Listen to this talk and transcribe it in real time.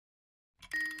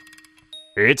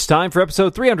It's time for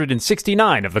episode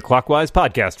 369 of the Clockwise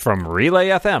podcast from Relay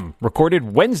FM,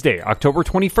 recorded Wednesday, October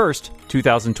 21st,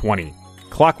 2020.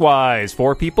 Clockwise,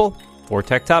 4 people, 4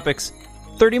 tech topics,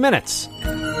 30 minutes.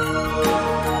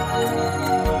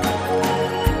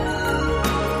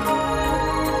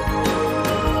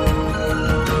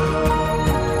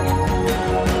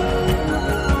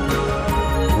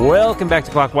 Welcome back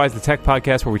to Clockwise, the tech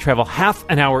podcast where we travel half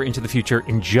an hour into the future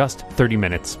in just 30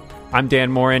 minutes. I'm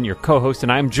Dan Morin, your co-host, and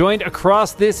I'm joined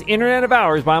across this internet of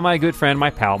ours by my good friend, my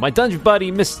pal, my dungeon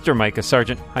buddy, Mr. Micah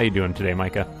Sargent. How you doing today,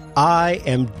 Micah? I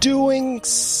am doing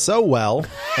so well,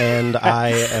 and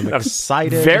I am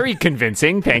excited. Very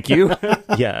convincing, thank you.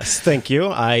 Yes, thank you.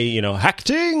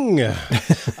 Hacking! And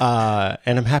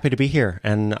I'm happy to be here,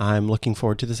 and I'm looking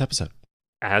forward to this episode.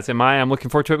 As am I. I'm looking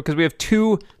forward to it because we have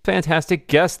 2 fantastic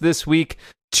guests this week.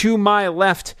 To my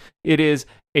left, it is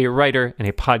a writer and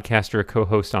a podcaster, a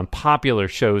co-host on popular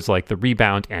shows like The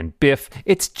Rebound and Biff.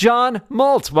 It's John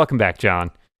Maltz. Welcome back,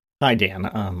 John. Hi, Dan.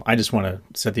 I just want to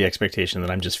set the expectation that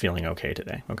I'm just feeling okay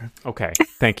today. Okay.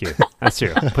 Thank you. That's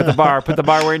true. Put the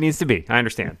bar where it needs to be. I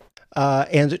understand.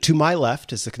 And to my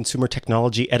left is the consumer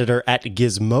technology editor at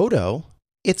Gizmodo.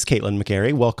 It's Caitlin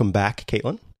McGarry. Welcome back,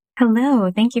 Caitlin.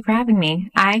 Hello. Thank you for having me.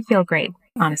 I feel great,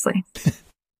 honestly.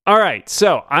 All right,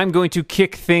 so I'm going to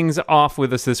kick things off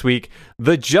with us this week.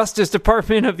 The Justice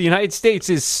Department of the United States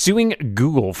is suing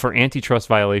Google for antitrust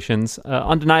violations.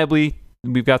 Undeniably,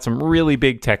 we've got some really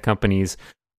big tech companies.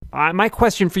 My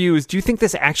question for you is, do you think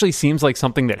this actually seems like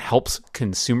something that helps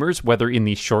consumers, whether in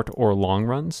the short or long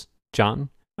runs? John?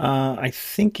 I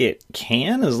think it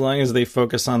can, as long as they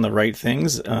focus on the right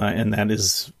things, and that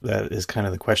is kind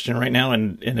of the question right now.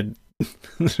 And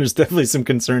there's definitely some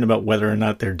concern about whether or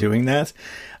not they're doing that.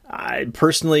 I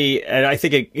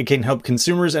think it can help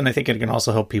consumers, and I think it can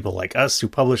also help people like us who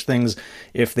publish things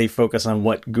if they focus on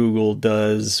what Google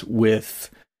does with,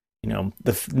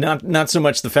 not so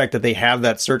much the fact that they have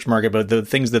that search market, but the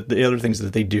other things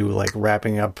that they do, like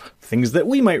wrapping up things that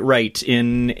we might write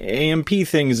in AMP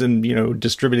things and,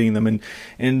 distributing them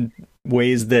in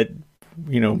ways that,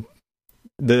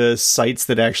 the sites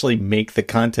that actually make the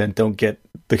content don't get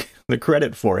the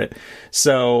credit for it.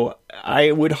 So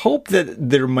I would hope that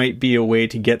there might be a way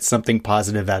to get something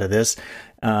positive out of this.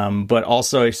 But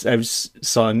also I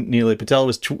saw Neela Patel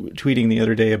was tweeting the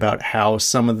other day about how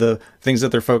some of the things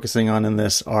that they're focusing on in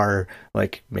this are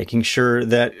like making sure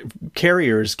that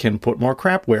carriers can put more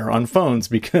crapware on phones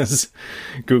because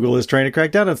Google is trying to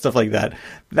crack down on stuff like that.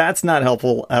 That's not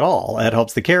helpful at all. It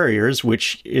helps the carriers,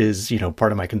 which is,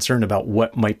 part of my concern about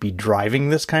what might be driving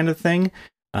this kind of thing.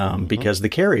 Because the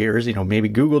carriers, maybe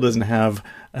Google doesn't have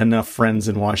enough friends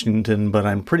in Washington, but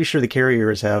I'm pretty sure the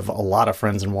carriers have a lot of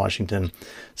friends in Washington.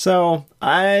 So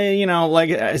like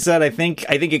I said, I think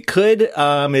it could.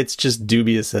 It's just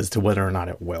dubious as to whether or not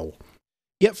it will.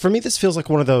 Yeah, for me, this feels like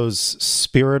one of those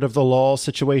spirit of the law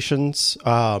situations.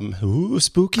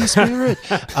 Spooky spirit.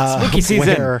 Spooky season.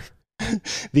 Where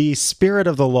the spirit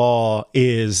of the law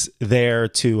is there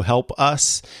to help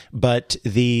us, but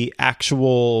the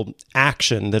actual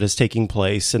action that is taking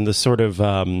place and the sort of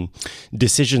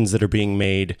decisions that are being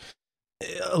made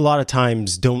a lot of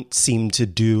times don't seem to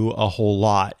do a whole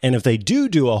lot. And if they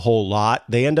do a whole lot,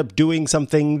 they end up doing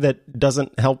something that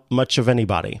doesn't help much of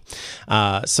anybody.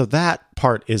 So that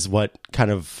part is what kind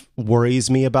of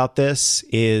worries me about this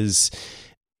is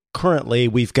currently,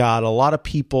 we've got a lot of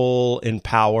people in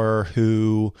power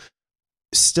who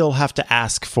still have to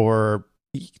ask for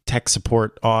tech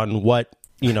support on what,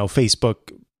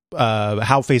 Facebook,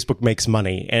 how Facebook makes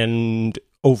money and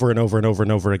over and over and over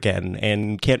and over again,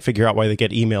 and can't figure out why they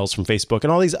get emails from Facebook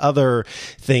and all these other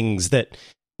things that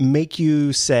make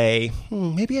you say,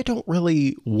 maybe I don't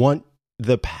really want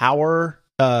the power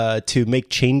to make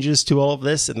changes to all of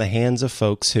this in the hands of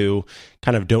folks who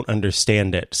kind of don't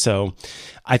understand it. So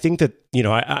I think that,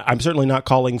 I'm certainly not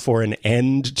calling for an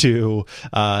end to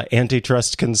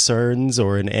antitrust concerns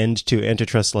or an end to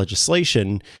antitrust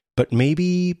legislation, but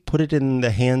maybe put it in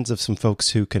the hands of some folks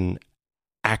who can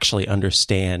actually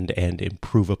understand and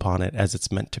improve upon it as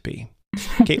it's meant to be.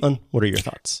 Caitlin, what are your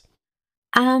thoughts?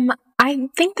 I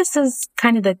think this is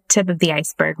kind of the tip of the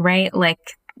iceberg, right? Like,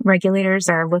 regulators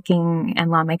are looking and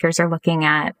lawmakers are looking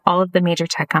at all of the major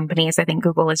tech companies. I think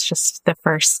Google is just the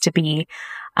first to be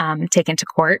taken to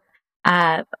court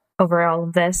over all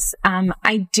of this.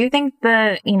 I do think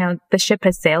the ship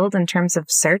has sailed in terms of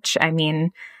search. I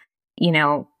mean,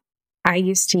 I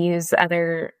used to use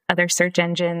other search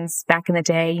engines back in the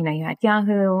day. You had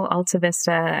Yahoo, Alta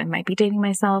Vista. I might be dating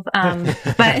myself,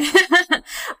 but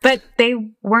but they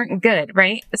weren't good,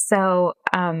 right? So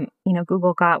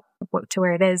Google got to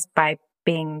where it is by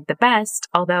being the best.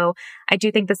 Although I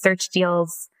do think the search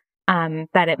deals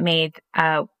that it made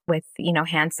with,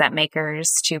 handset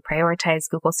makers to prioritize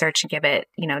Google search and give it,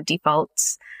 default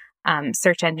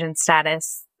search engine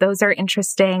status, those are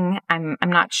interesting. I'm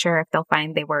not sure if they'll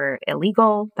find they were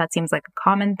illegal. That seems like a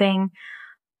common thing.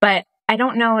 But I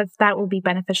don't know if that will be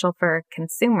beneficial for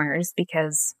consumers,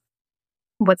 because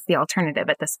what's the alternative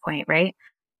at this point, right?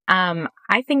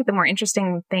 I think the more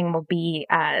interesting thing will be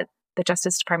the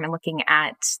Justice Department looking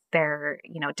at their,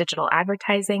 digital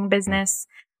advertising business,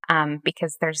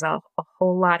 because there's a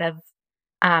whole lot of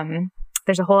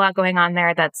going on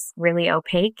there that's really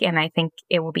opaque, and I think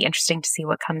it will be interesting to see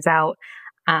what comes out,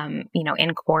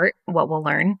 in court, what we'll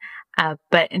learn.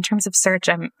 But in terms of search,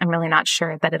 I'm really not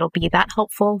sure that it'll be that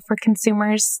helpful for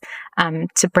consumers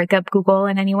to break up Google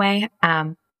in any way.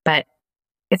 But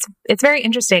it's very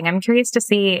interesting. I'm curious to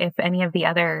see if any of the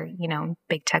other,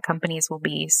 big tech companies will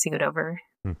be sued over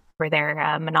for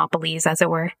their monopolies, as it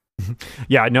were.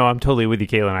 Yeah, no, I'm totally with you,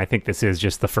 Caitlin. I think this is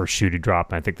just the first shoe to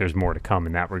drop, and I think there's more to come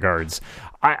in that regards.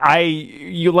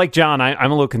 You like John,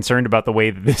 I'm a little concerned about the way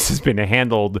that this has been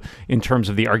handled in terms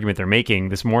of the argument they're making.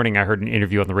 This morning, I heard an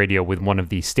interview on the radio with one of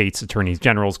the state's attorneys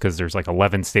generals, because there's like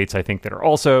 11 states, I think, that are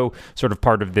also sort of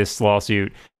part of this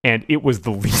lawsuit. And it was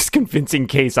the least convincing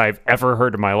case I've ever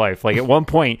heard in my life. Like, at one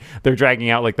point, they're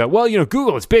dragging out like that, well,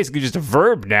 Google, it's basically just a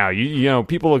verb now. You know,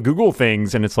 people Google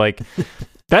things, and it's like,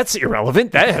 that's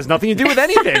irrelevant. That has nothing to do with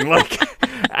anything.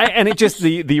 And it just,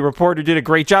 the reporter did a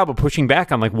great job of pushing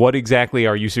back on, like, what exactly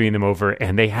are you suing them over?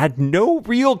 And they had no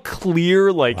real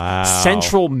clear,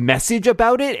 central message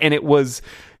about it. And it was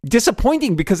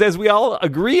disappointing, because as we all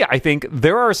agree, I think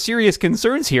there are serious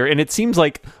concerns here, and it seems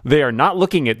like they are not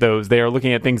looking at those. They are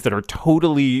looking at things that are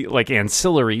totally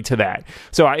ancillary to that.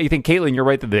 So I think, Caitlin, you're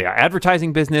right that the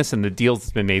advertising business and the deals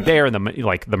that's been made there, and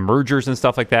the mergers and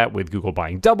stuff like that with Google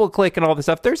buying DoubleClick and all this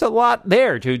stuff, there's a lot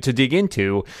there to dig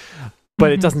into.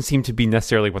 But it doesn't seem to be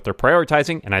necessarily what they're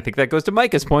prioritizing. And I think that goes to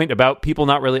Micah's point about people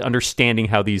not really understanding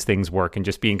how these things work and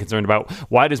just being concerned about,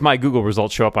 why does my Google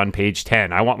results show up on page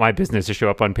 10? I want my business to show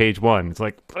up on page 1. It's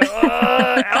like,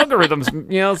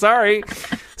 algorithms, sorry.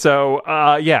 So,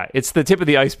 it's the tip of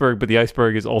the iceberg, but the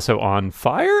iceberg is also on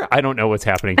fire. I don't know what's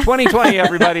happening. 2020,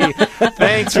 everybody.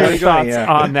 Thanks for your thoughts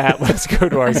on that. Let's go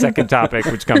to our second topic,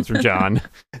 which comes from John.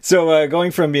 So going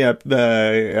from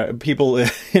the people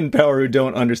in power who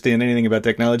don't understand anything about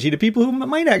technology to people who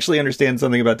might actually understand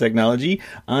something about technology,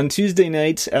 on Tuesday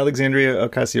night, Alexandria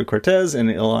Ocasio-Cortez and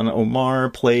Ilhan Omar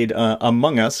played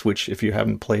Among Us, which, if you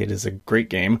haven't played, is a great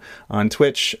game, on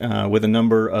Twitch with a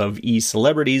number of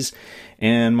e-celebrities.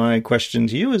 And my question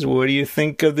to you is, what do you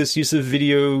think of this use of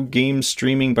video game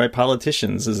streaming by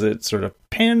politicians? Is it sort of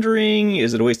pandering?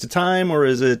 Is it a waste of time? Or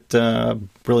is it a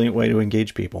brilliant way to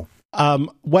engage people?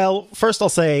 Well, first I'll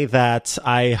say that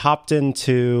I hopped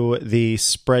into the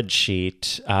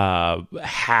spreadsheet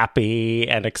happy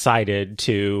and excited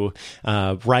to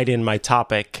write in my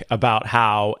topic about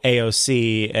how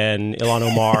AOC and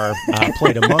Ilhan Omar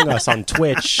played Among Us on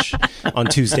Twitch on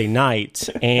Tuesday night,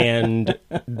 and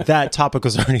that topic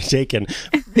was already taken.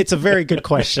 It's a very good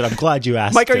question. I'm glad you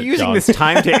asked. Mike, are you using John. this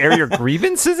time to air your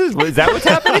grievances? Is that what's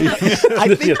happening?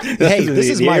 I think, hey, this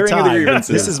is my time.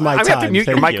 This is my time. I'm going to have to mute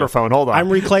your microphone. Hold on. I'm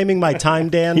reclaiming my time,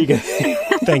 Dan.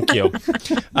 Thank you.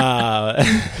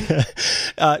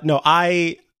 No,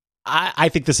 I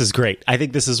think this is great. I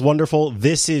think this is wonderful.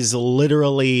 This is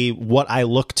literally what I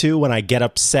look to when I get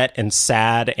upset and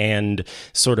sad and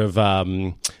sort of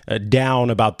down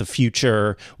about the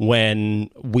future, when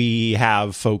we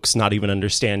have folks not even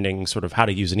understanding sort of how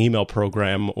to use an email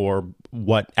program or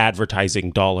what advertising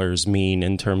dollars mean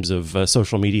in terms of a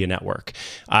social media network.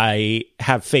 I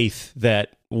have faith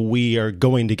that we are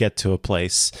going to get to a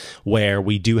place where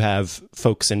we do have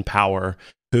folks in power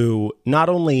who not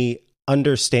only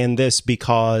understand this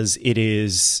because it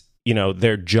is,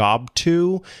 their job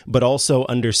to, but also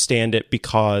understand it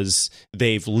because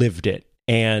they've lived it.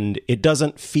 And it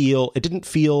didn't feel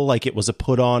like it was a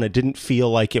put on. It didn't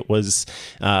feel like it was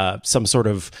some sort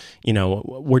of,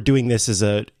 we're doing this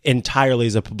entirely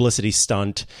as a publicity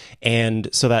stunt. And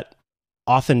so that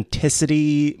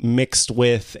authenticity mixed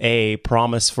with a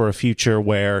promise for a future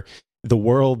where the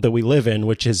world that we live in,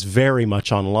 which is very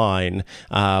much online,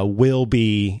 will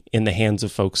be in the hands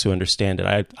of folks who understand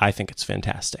it. I think it's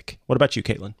fantastic. What about you,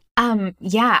 Caitlin?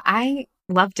 Yeah, I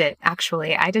loved it,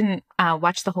 actually. I didn't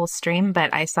watch the whole stream,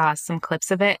 but I saw some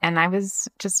clips of it, and I was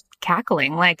just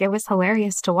cackling. Like, it was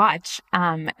hilarious to watch.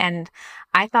 And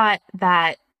I thought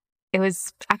that it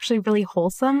was actually really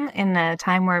wholesome in a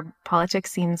time where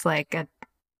politics seems like a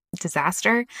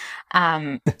disaster.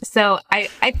 So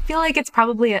I feel like it's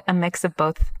probably a mix of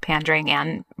both pandering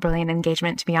and brilliant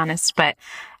engagement, to be honest. But,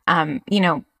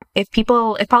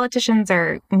 if politicians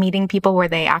are meeting people where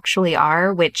they actually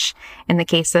are, which in the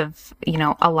case of,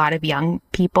 a lot of young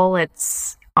people,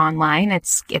 it's online,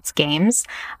 it's games.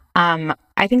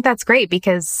 I think that's great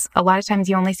because a lot of times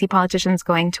you only see politicians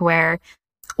going to where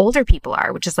older people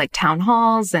are, which is like town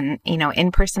halls and,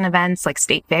 in-person events like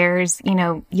state fairs.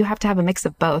 You have to have a mix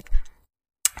of both.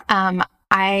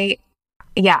 I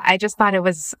just thought it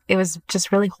was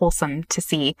just really wholesome to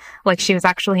see, like, she was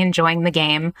actually enjoying the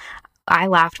game. I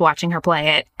laughed watching her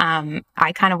play it.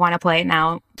 I kind of want to play it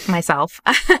now myself.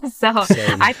 So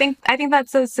Same. I think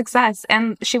that's a success.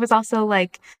 And she was also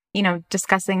like,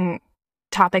 discussing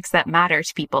topics that matter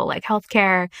to people like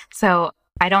healthcare. So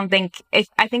I think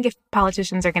if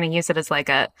politicians are going to use it as like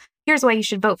a, here's why you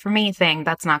should vote for me thing,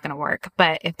 that's not going to work.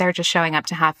 But if they're just showing up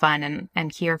to have fun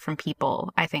and hear from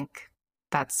people, I think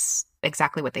that's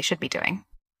exactly what they should be doing.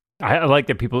 I like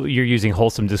that you're using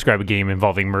wholesome to describe a game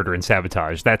involving murder and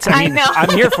sabotage. I know. I'm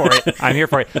here for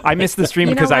it. I missed the stream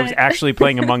because I was actually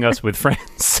playing Among Us with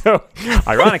friends. So,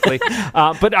 ironically,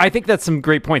 but I think that's some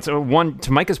great points. One,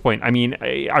 to Micah's point, I mean,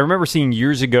 I remember seeing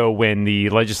years ago when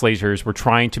the legislators were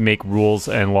trying to make rules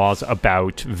and laws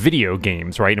about video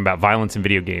games, right, and about violence in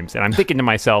video games. And I'm thinking to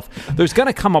myself, there's going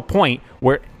to come a point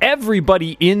where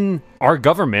everybody in our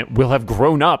government will have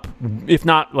grown up, if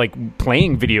not like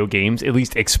playing video games, at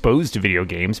least exposed to video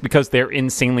games because they're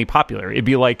insanely popular. It'd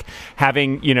be like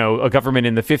having, a government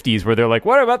in the 50s where they're like,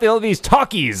 what about all these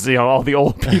talkies? All the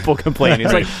old people complain.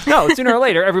 It's like, no, sooner or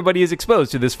later, everybody is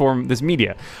exposed to this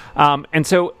media. And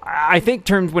so I think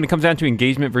when it comes down to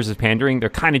engagement versus pandering, they're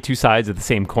kind of two sides of the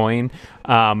same coin.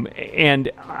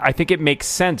 And I think it makes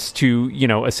sense to,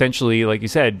 essentially, like you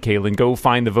said, Kaylin, go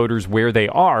find the voters where they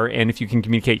are. And if you can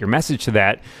communicate your message to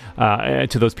that,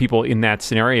 to those people in that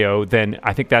scenario, then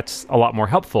I think that's a lot more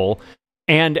helpful.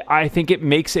 And I think it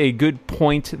makes a good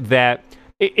point that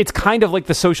it's kind of like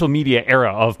the social media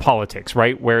era of politics,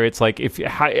 right? Where it's like,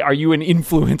 are you an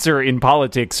influencer in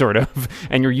politics, sort of,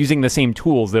 and you're using the same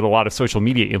tools that a lot of social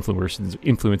media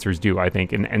influencers do, I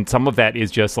think. And some of that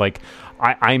is just like,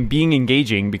 I'm being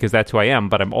engaging because that's who I am,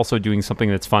 but I'm also doing something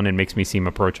that's fun and makes me seem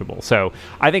approachable. So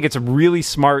I think it's a really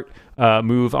smart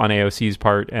move on AOC's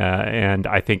part, and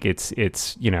I think it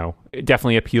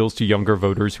definitely appeals to younger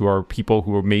voters who are people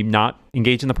who may not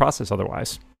engage in the process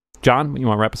otherwise. John, you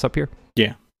want to wrap us up here?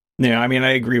 Yeah, I mean,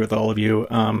 I agree with all of you.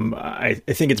 I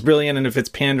think it's brilliant, and if it's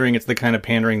pandering, it's the kind of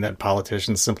pandering that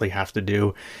politicians simply have to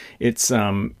do.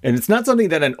 And it's not something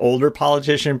that an older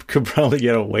politician could probably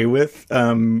get away with.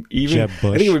 Even Jeb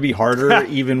Bush. I think it would be harder,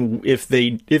 even if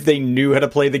they knew how to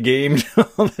play the game,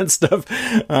 all that stuff.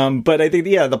 But I think,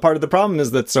 the part of the problem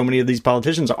is that so many of these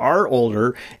politicians are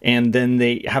older, and then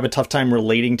they have a tough time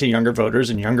relating to younger voters,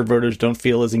 and younger voters don't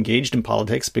feel as engaged in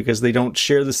politics because they don't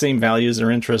share the same values or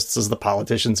interests as the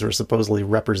politicians who are supposedly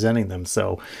representing them.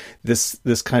 So this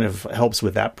kind of helps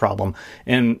with that problem.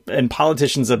 And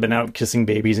politicians have been out kissing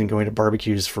babies and going to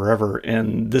barbecues forever,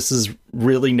 and this is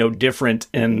really no different.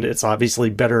 And it's obviously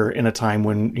better in a time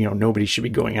when nobody should be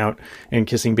going out and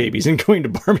kissing babies and going to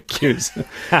barbecues.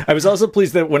 I was also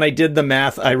pleased that when I did the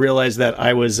math, I realized that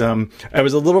I was a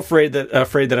little afraid that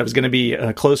I was going to be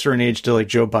closer in age to like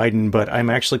Joe Biden, but I'm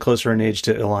actually closer in age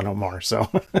to Ilhan Omar. So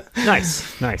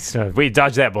nice. We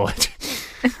dodged that bullet.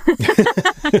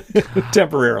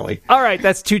 Temporarily. All right,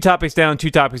 that's 2 topics down,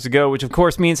 2 topics to go, which of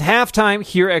course means halftime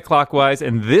here at Clockwise.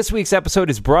 And this week's episode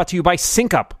is brought to you by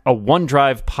SyncUp, a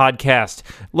OneDrive podcast.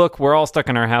 Look, we're all stuck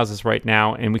in our houses right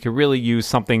now, and we could really use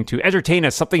something to entertain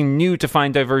us, something new to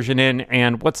find diversion in.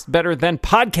 And what's better than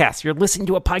podcasts? You're listening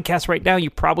to a podcast right now.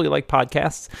 You probably like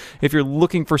podcasts. If you're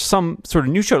looking for some sort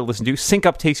of new show to listen to,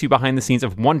 SyncUp takes you behind the scenes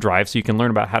of OneDrive so you can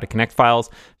learn about how to connect files,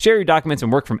 share your documents,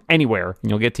 and work from anywhere. And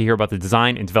you'll get to hear about the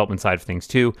design and development side of things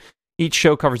too. Each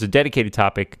show covers a dedicated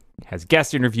topic, has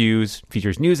guest interviews,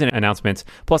 features news and announcements,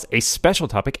 plus a special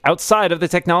topic outside of the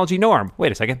technology norm.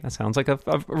 Wait a second, that sounds like a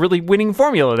really winning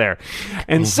formula there.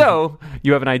 And so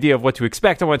you have an idea of what to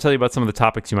expect. I want to tell you about some of the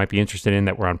topics you might be interested in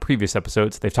that were on previous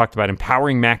episodes. They've talked about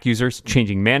empowering Mac users,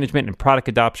 changing management and product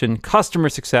adoption, customer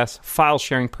success, file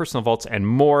sharing, personal vaults, and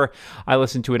more. I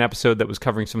listened to an episode that was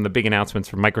covering some of the big announcements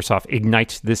from Microsoft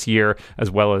Ignite this year, as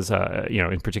well as,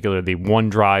 in particular, the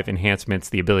OneDrive enhancements,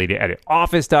 the ability to edit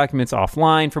Office documents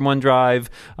offline from from OneDrive,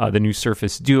 the new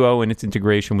Surface Duo and its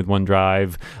integration with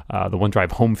OneDrive, the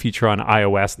OneDrive Home feature on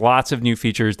iOS, lots of new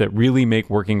features that really make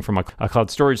working from a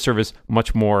cloud storage service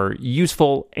much more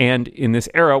useful. And in this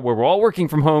era where we're all working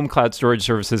from home, cloud storage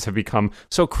services have become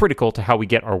so critical to how we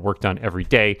get our work done every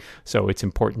day. So it's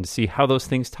important to see how those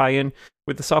things tie in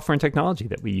with the software and technology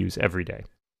that we use every day.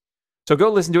 So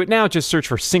go listen to it now. Just search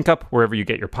for SyncUp wherever you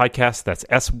get your podcasts. That's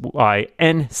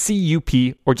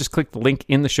SYNCUP, or just click the link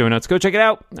in the show notes. Go check it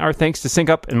out. Our thanks to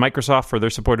SyncUp and Microsoft for their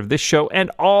support of this show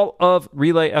and all of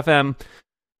Relay FM.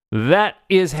 That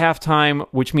is halftime,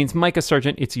 which means Micah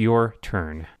Sargent, it's your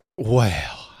turn.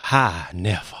 Well,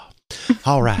 never.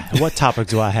 All right, what topic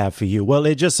do I have for you? Well,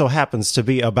 it just so happens to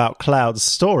be about cloud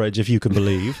storage, if you can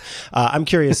believe. I'm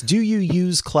curious, do you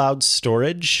use cloud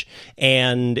storage?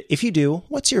 And if you do,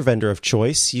 what's your vendor of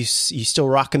choice? You still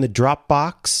rocking the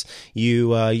Dropbox?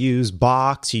 You use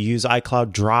Box? You use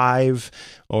iCloud Drive?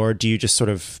 Or do you just sort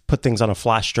of put things on a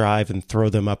flash drive and throw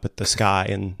them up at the sky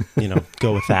and,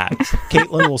 go with that?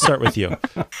 Caitlin, we'll start with you.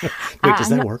 Wait, does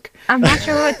that work? I'm not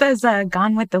sure what those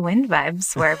Gone with the Wind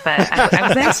vibes were, but I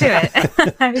was into it.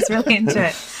 I was really into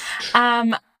it.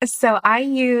 So I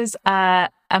use a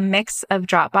mix of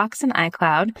Dropbox and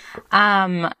iCloud.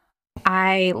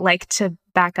 I like to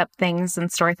back up things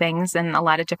and store things in a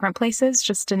lot of different places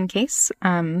just in case.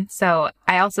 So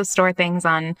I also store things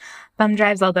on thumb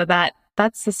drives, although that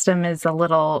system is a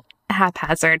little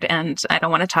haphazard and I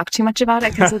don't want to talk too much about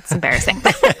it because it's embarrassing.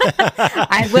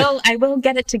 I will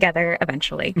get it together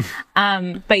eventually.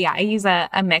 But yeah, I use a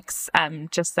mix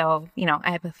just so,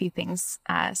 I have a few things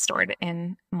stored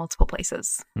in multiple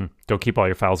places. Don't keep all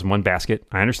your files in one basket.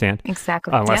 I understand.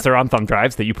 Exactly. Unless they're on thumb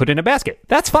drives that you put in a basket.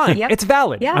 That's fine. Yep. It's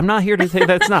valid. Yep. I'm not here to say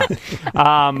that's not.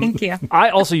 Thank you. I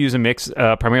also use a mix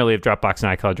primarily of Dropbox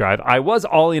and iCloud Drive. I was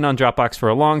all in on Dropbox for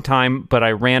a long time, but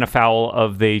I ran afoul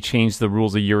of they changed the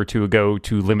rules a year or two ago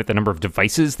to limit the number of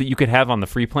devices that you could have on the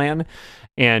free plan.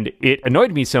 And it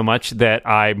annoyed me so much that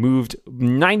I moved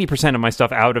 90% of my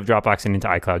stuff out of Dropbox and into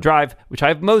iCloud Drive, which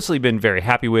I've mostly been very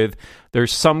happy with.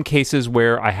 There's some cases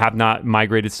where I have not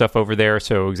migrated stuff over there.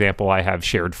 So, example, I have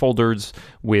shared folders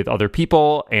with other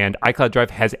people, and iCloud Drive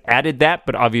has added that,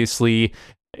 but obviously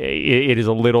it is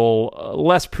a little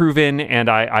less proven, and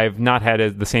I've not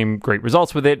had the same great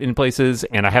results with it in places,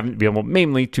 and I haven't been able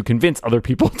mainly to convince other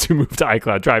people to move to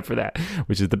iCloud Drive for that,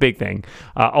 which is the big thing.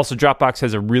 Also, Dropbox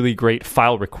has a really great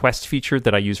file request feature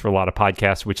that I use for a lot of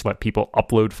podcasts, which let people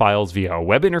upload files via a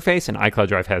web interface, and iCloud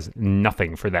Drive has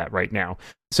nothing for that right now.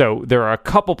 So there are a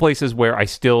couple places where I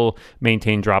still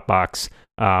maintain Dropbox,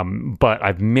 but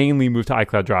I've mainly moved to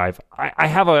iCloud Drive. I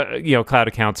have cloud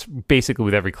accounts basically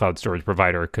with every cloud storage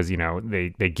provider because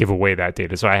they give away that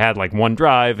data. So I had like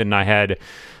OneDrive, and I had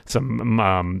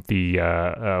some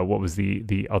what was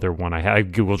the other one I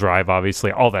had? Google Drive,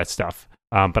 obviously, all that stuff.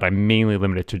 But I'm mainly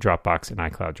limited to Dropbox and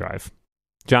iCloud Drive.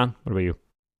 John, what about you?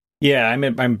 Yeah,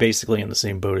 I'm basically in the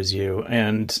same boat as you,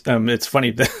 and it's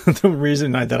funny the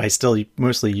reason that I still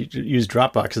mostly use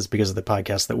Dropbox is because of the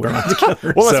podcast that we're on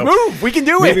together. Well, let's move. We can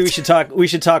do it. Maybe we should talk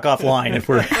offline if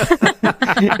we're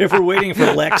if we're waiting for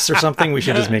Lex or something. We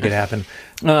should just make it happen.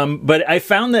 But I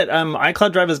found that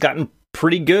iCloud Drive has gotten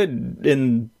pretty good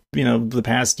in the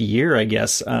past year, I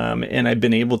guess, and I've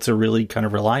been able to really kind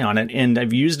of rely on it, and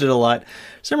I've used it a lot. For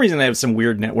some reason, I have some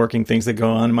weird networking things that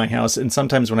go on in my house, and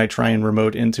sometimes when I try and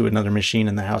remote into another machine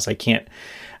in the house, I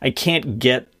can't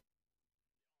get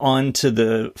onto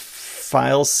the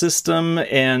file system,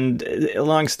 and a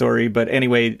long story, but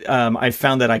anyway, I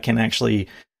found that I can actually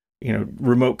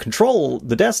remote control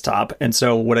the desktop. And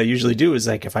so what I usually do is,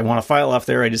 like, if I want a file off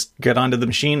there, I just get onto the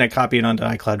machine, I copy it onto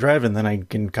iCloud Drive, and then I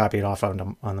can copy it off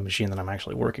on the machine that I'm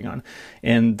actually working on.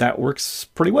 And that works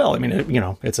pretty well. I mean,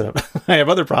 I have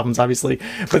other problems, obviously,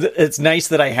 but it's nice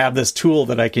that I have this tool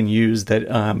that I can use that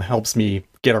helps me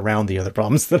get around the other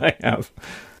problems that I have.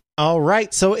 All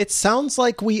right, so it sounds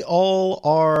like we all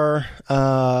are,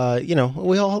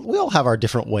 we all have our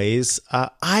different ways.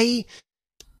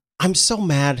 I'm so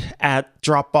mad at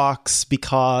Dropbox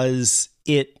because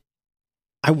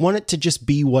I want it to just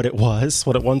be what it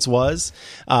once was.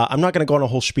 I'm not going to go on a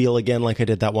whole spiel again like I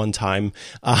did that one time.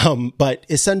 But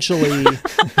essentially,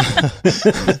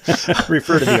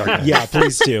 refer to the article. Yeah,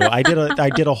 please do. I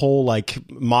did a whole like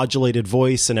modulated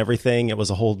voice and everything. It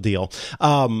was a whole deal.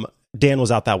 Dan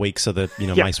was out that week, so the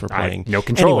mice were playing. No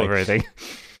control over anything.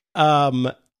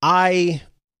 I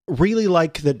really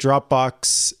like that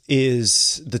Dropbox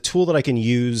is the tool that I can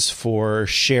use for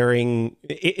sharing.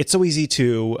 It's so easy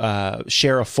to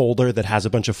share a folder that has a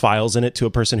bunch of files in it to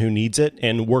a person who needs it,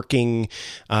 and working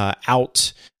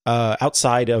out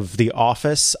outside of the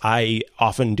office, I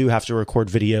often do have to record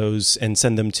videos and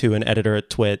send them to an editor at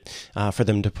Twit for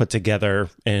them to put together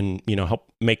and, help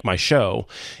make my show.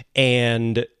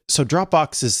 And so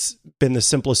Dropbox has been the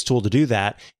simplest tool to do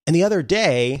that. And the other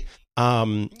day,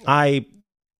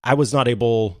 I was not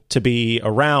able to be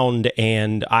around,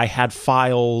 and I had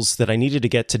files that I needed to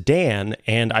get to Dan,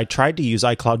 and I tried to use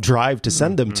iCloud Drive to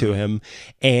send them to him,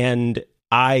 and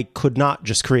I could not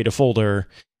just create a folder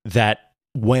that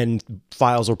when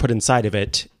files were put inside of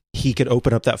it, he could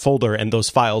open up that folder and those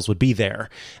files would be there.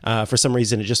 For some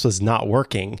reason, it just was not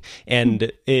working.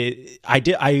 And I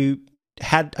didn't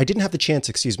have the chance,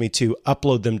 to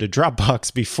upload them to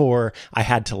Dropbox before I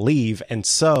had to leave. And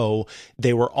so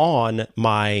they were on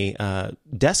my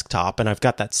desktop, and I've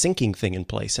got that syncing thing in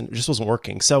place, and it just wasn't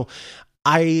working. So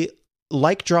I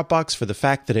like Dropbox for the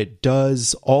fact that it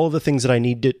does all of the things that I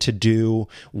need it to do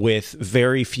with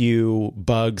very few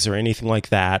bugs or anything like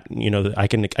that. I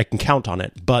can count on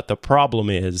it. But the problem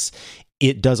is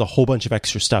it does a whole bunch of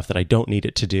extra stuff that I don't need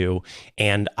it to do.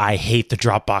 And I hate the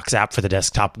Dropbox app for the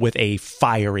desktop with a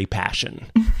fiery passion.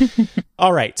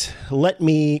 All right, let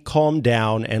me calm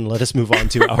down and let us move on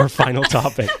to our final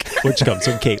topic, which comes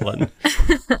from Caitlin.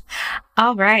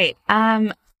 All right.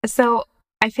 So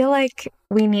I feel like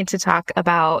we need to talk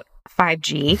about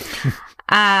 5G.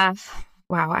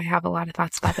 Wow, I have a lot of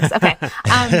thoughts about this. Okay.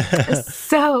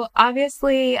 So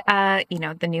obviously,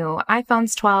 the new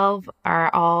iPhones 12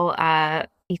 are all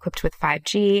equipped with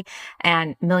 5G,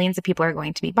 and millions of people are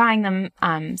going to be buying them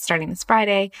starting this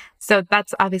Friday. So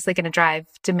that's obviously going to drive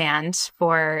demand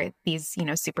for these,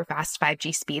 super fast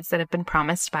 5G speeds that have been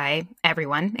promised by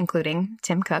everyone, including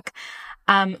Tim Cook.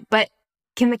 But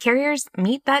can the carriers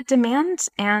meet that demand,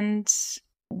 and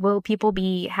will people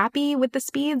be happy with the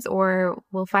speeds, or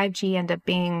will 5G end up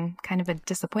being kind of a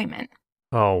disappointment?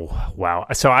 Oh, wow.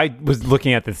 So I was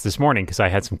looking at this morning because I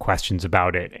had some questions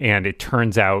about it, and it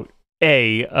turns out,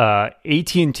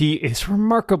 AT&T is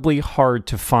remarkably hard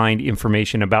to find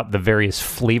information about the various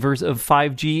flavors of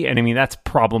 5G. And I mean, that's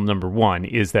problem number one,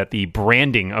 is that the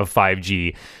branding of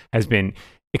 5G has been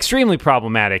extremely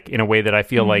problematic in a way that I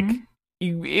feel like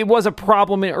it was a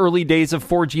problem in early days of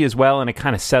 4G as well, and it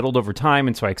kind of settled over time,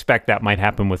 and so I expect that might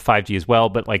happen with 5G as well.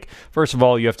 But first of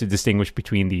all, you have to distinguish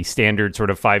between the standard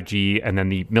sort of 5G and then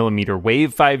the millimeter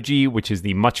wave 5G, which is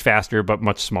the much faster but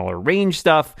much smaller range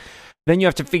stuff. Then you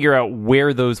have to figure out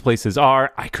where those places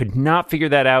are. I could not figure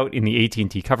that out in the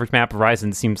AT&T coverage map.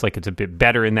 Verizon seems like it's a bit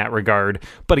better in that regard.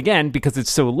 But again, because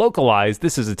it's so localized,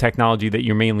 this is a technology that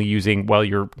you're mainly using while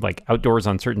you're outdoors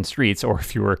on certain streets, or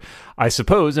if you're, I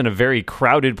suppose, in a very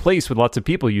crowded place with lots of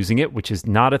people using it, which is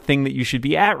not a thing that you should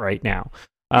be at right now.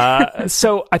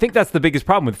 So I think that's the biggest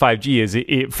problem with 5G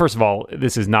is, first of all,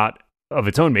 this is not of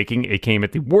its own making. It came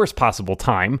at the worst possible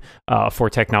time for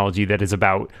technology that is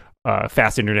about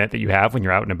fast internet that you have when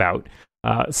you're out and about.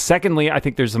 Secondly, I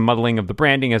think there's a muddling of the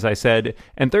branding, as I said.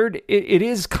 And third, it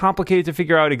is complicated to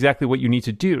figure out exactly what you need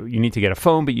to do. You need to get a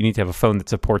phone, but you need to have a phone that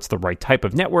supports the right type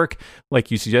of network. Like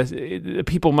you suggest,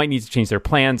 people might need to change their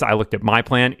plans. I looked at my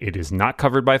plan. It is not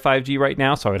covered by 5G right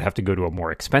now, so I would have to go to a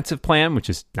more expensive plan, which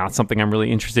is not something I'm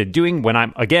really interested in doing when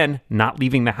I'm, again, not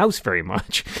leaving the house very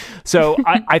much. So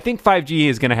I think 5G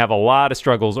is going to have a lot of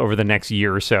struggles over the next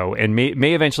year or so, and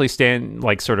may eventually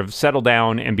sort of settle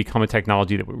down and become a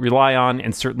technology that we rely on.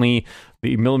 And certainly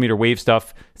the millimeter wave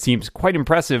stuff seems quite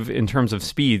impressive in terms of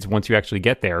speeds once you actually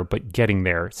get there, but getting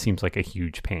there seems like a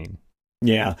huge pain.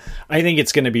 Yeah, I think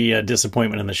it's going to be a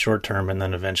disappointment in the short term, and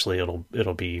then eventually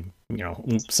it'll be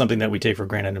something that we take for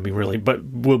granted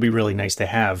and will be really nice to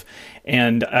have.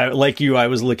 And like you, I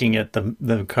was looking at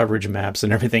the coverage maps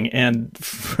and everything, and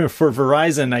for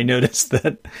Verizon, I noticed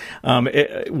that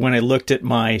when I looked at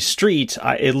my street,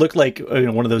 it looked like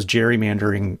one of those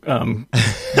gerrymandering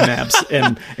maps,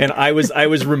 and I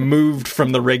was removed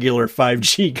from the regular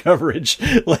 5G coverage.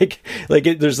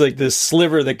 There's this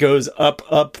sliver that goes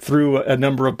up through a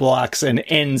number of blocks and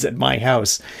ends at my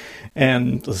house.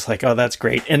 And it's like, oh, that's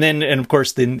great. And of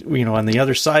course, on the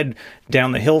other side,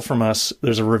 down the hill from us,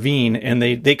 there's a ravine, and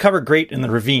they cover great in the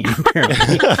ravine,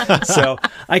 apparently. So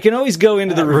I can always go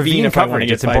into the ravine if I want to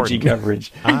get 5G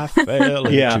coverage. I fell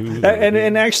into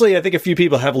and actually, I think a few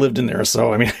people have lived in there.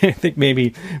 So, I mean, I think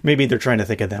maybe they're trying to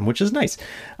think of them, which is nice.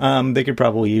 They could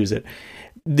probably use it.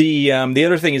 The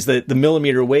other thing is that the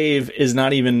millimeter wave is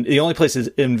not even the only place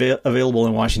is available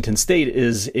in Washington State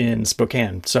is in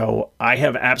Spokane. So I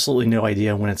have absolutely no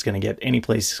idea when it's going to get any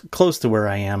place close to where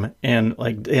I am. And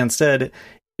like Dan said,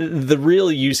 the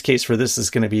real use case for this is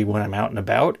going to be when I'm out and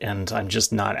about, and I'm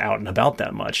just not out and about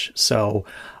that much. So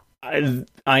I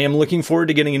am looking forward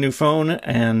to getting a new phone,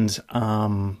 and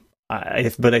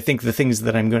But I think the things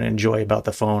that I'm going to enjoy about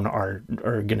the phone are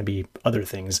going to be other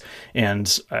things. And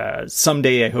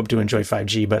someday I hope to enjoy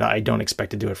 5G, but I don't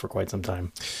expect to do it for quite some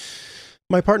time.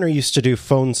 My partner used to do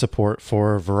phone support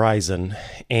for Verizon,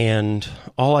 and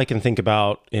all I can think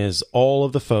about is all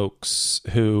of the folks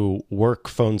who work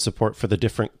phone support for the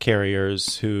different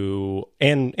carriers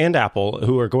and Apple,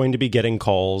 who are going to be getting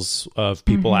calls of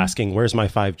people asking, where's my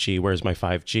 5G? Where's my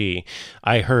 5G?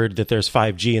 I heard that there's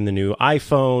 5G in the new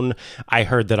iPhone. I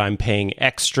heard that I'm paying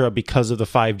extra because of the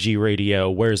 5G radio.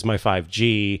 Where's my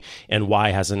 5G? And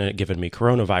why hasn't it given me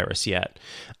coronavirus yet?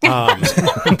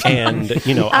 And,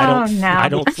 I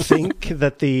don't think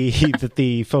that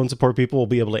the phone support people will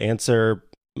be able to answer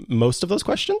most of those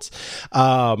questions.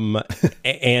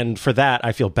 And for that,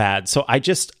 I feel bad. So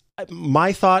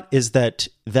my thought is that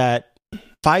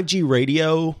 5G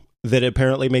radio that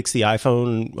apparently makes the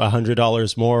iPhone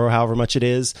 $100 more or however much it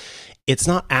is, it's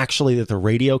not actually that the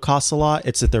radio costs a lot.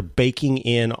 It's that they're baking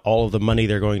in all of the money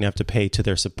they're going to have to pay to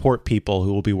their support people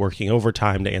who will be working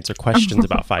overtime to answer questions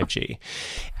about 5G.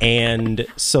 And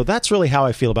so that's really how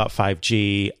I feel about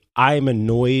 5G. I'm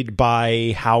annoyed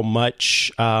by how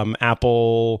much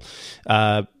Apple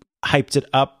hyped it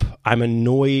up. I'm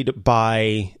annoyed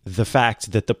by the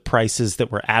fact that the prices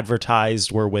that were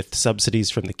advertised were with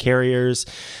subsidies from the carriers.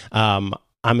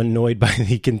 I'm annoyed by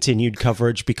the continued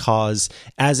coverage because,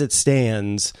 as it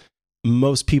stands,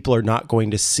 most people are not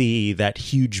going to see that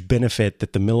huge benefit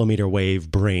that the millimeter wave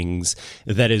brings.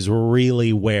 That is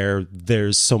really where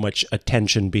there's so much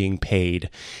attention being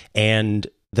paid. And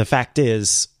the fact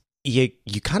is, you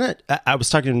kind of, I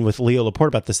was talking with Leo Laporte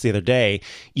about this the other day,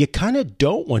 you kind of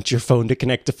don't want your phone to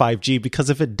connect to 5G because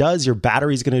if it does, your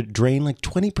battery's going to drain like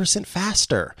 20%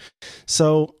 faster.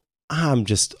 So I'm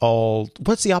just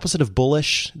what's the opposite of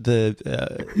bullish? The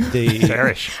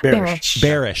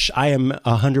Bearish. I am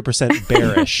 100%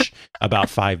 bearish about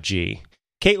 5G.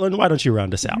 Caitlin, why don't you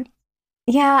round us out?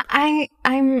 Yeah,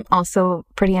 I'm also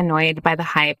pretty annoyed by the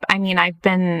hype. I mean, I've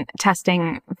been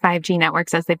testing 5G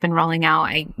networks as they've been rolling out.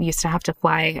 I used to have to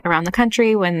fly around the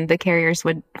country when the carriers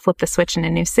would flip the switch in a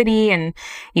new city and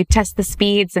you test the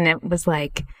speeds, and it was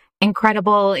like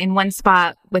incredible in one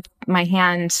spot with my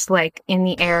hand like in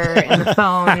the air and the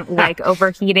phone like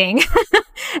overheating.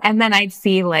 And then I'd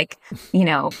see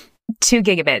 2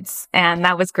 gigabits, and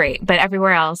that was great. But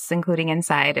everywhere else, including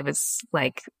inside, it was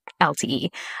like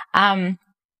LTE.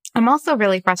 I'm also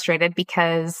really frustrated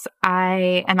because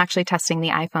I am actually testing the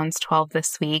iPhones 12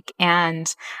 this week,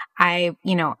 and I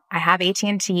have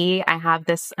AT&T. I have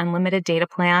this unlimited data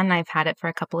plan. I've had it for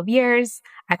a couple of years.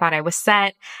 I thought I was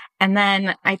set. And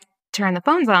then I turn the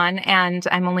phones on and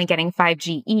I'm only getting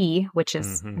 5GE, which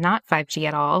is not 5G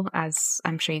at all, as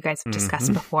I'm sure you guys have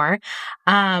discussed before.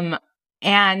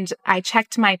 And I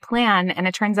checked my plan, and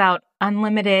it turns out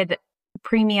unlimited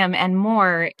premium and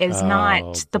more is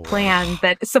not the plan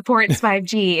that supports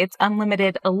 5G. It's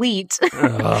unlimited elite.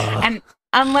 And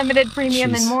unlimited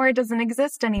premium and more doesn't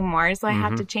exist anymore. So I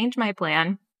had to change my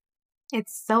plan.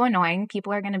 It's so annoying.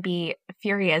 People are going to be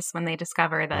furious when they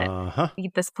discover that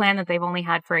this plan that they've only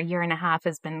had for a year and a half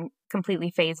has been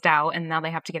completely phased out, and now they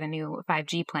have to get a new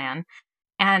 5G plan.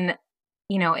 And,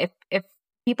 if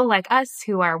people like us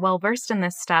who are well-versed in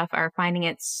this stuff are finding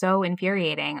it so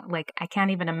infuriating, like I can't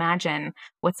even imagine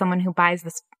what someone who buys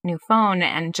this new phone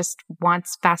and just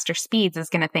wants faster speeds is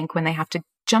going to think when they have to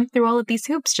jump through all of these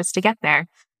hoops just to get there.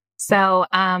 So,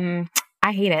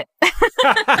 I hate it.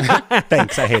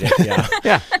 Thanks. I hate it. Yeah.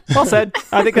 Yeah. Well said.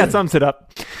 I think that sums it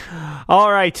up.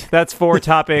 All right. That's 4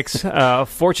 topics.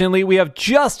 Fortunately, we have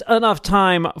just enough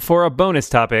time for a bonus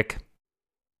topic.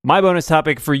 My bonus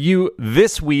topic for you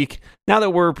this week, now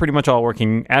that we're pretty much all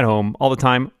working at home all the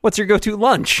time, what's your go-to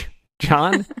lunch,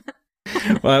 John?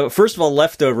 Well, first of all,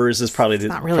 leftovers is probably that's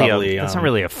not really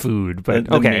a food, but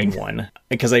the main one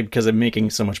because I'm making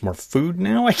so much more food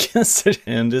now, I guess,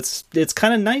 and it's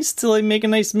kind of nice to make a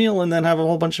nice meal and then have a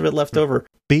whole bunch of it left over.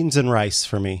 Beans and rice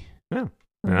for me. Oh,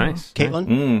 nice,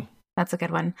 Caitlin. That's a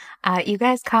good one. You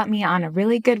guys caught me on a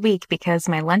really good week because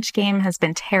my lunch game has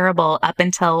been terrible up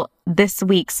until this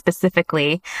week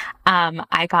specifically.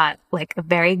 I got a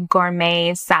very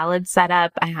gourmet salad set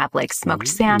up. I have smoked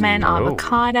salmon,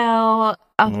 avocado,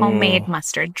 a homemade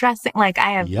mustard dressing. I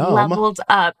have leveled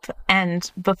up,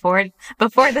 and before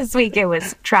this week it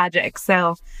was tragic.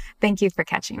 So thank you for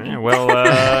catching me. Well,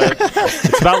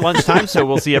 it's about lunchtime, so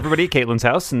we'll see everybody at Caitlin's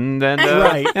house, and then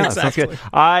right, yeah, exactly. Sounds good.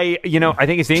 I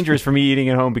think it's dangerous for me eating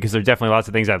at home because there's definitely lots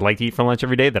of things I'd like to eat for lunch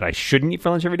every day that I shouldn't eat for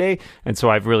lunch every day, and so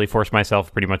I've really forced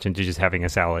myself pretty much into just having a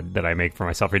salad that I make for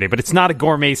myself every day. But it's not a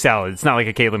gourmet salad. It's not like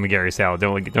a Caitlin McGarry salad.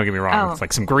 Don't get me wrong. It's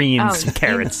like some greens, some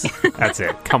carrots. That's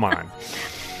it. Come on.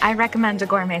 I recommend a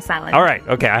gourmet salad. All right.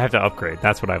 Okay, I have to upgrade.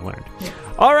 That's what I've learned.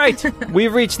 All right.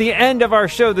 We've reached the end of our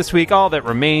show this week. All that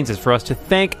remains is for us to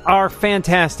thank our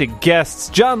fantastic guests.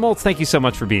 John Moltz, thank you so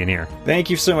much for being here. Thank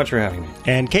you so much for having me.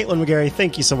 And Caitlin McGarry,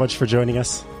 thank you so much for joining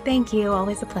us. Thank you.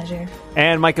 Always a pleasure.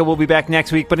 And Micah will be back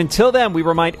next week. But until then, we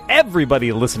remind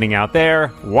everybody listening out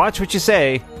there, watch what you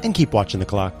say. And keep watching the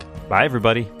clock. Bye,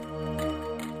 everybody.